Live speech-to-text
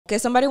Okay,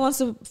 somebody wants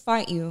to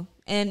fight you,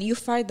 and you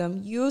fight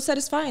them. You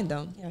satisfying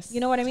them. Yes. You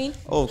know what I mean?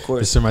 Oh, of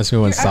course. This reminds me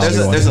when Salvi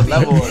there's a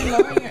level.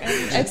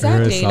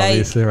 Exactly.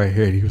 Like sitting right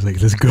here, and he was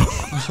like, "Let's go,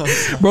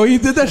 bro." You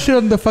did that shit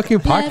on the fucking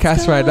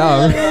podcast right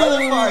now.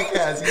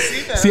 Podcast. You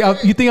see that?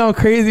 See, you think I'm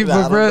crazy,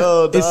 but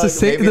bro, it's the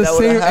same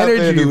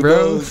energy,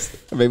 bro.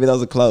 Maybe that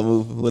was a clout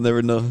move. We'll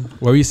never know.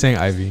 What were you saying,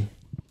 Ivy?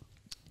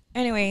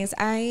 anyways,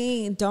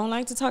 I don't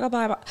like to talk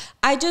about.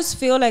 I just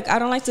feel like I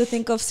don't like to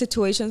think of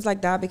situations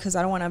like that because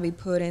I don't want to be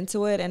put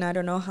into it, and I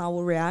don't know how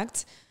we'll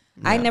react.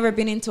 Yeah. I've never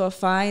been into a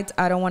fight.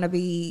 I don't want to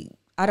be.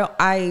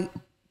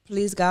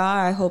 Please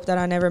God, I hope that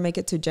I never make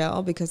it to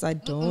jail because I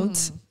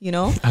don't. You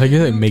know. I think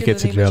like make it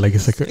to jail. Like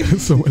it's like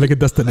a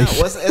destination.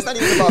 No, it's not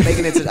even about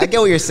making it to. I get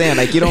what you're saying.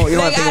 Like you don't have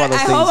to think about those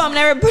things. I hope I'm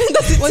never put in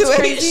that situation. What's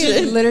crazy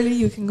is literally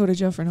you can go to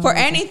jail for no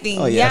anything.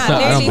 Oh, yeah,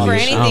 literally for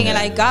anything, and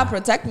like God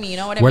protect me. You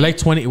know what I mean? We're like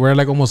 20. We're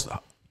like almost.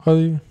 How old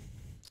are you?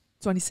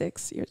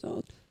 26 years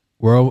old.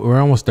 We're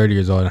almost 30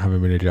 years old and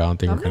haven't been to jail. I don't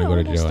think we're gonna go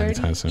to jail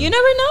anytime soon. You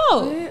never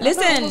know. Yeah,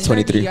 listen,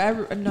 23.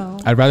 No,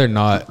 I'd rather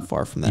not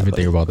far from that. Even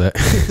think about that.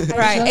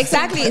 Right,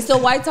 exactly. So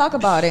why talk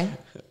about it?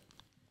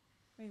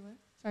 Wait, what?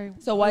 Sorry.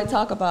 So why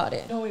talk about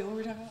it? No, wait, what were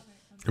we talking about?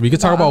 We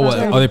could talk about what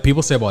other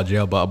people say about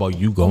jail, but about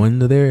you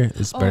going to there,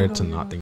 it's better to not think.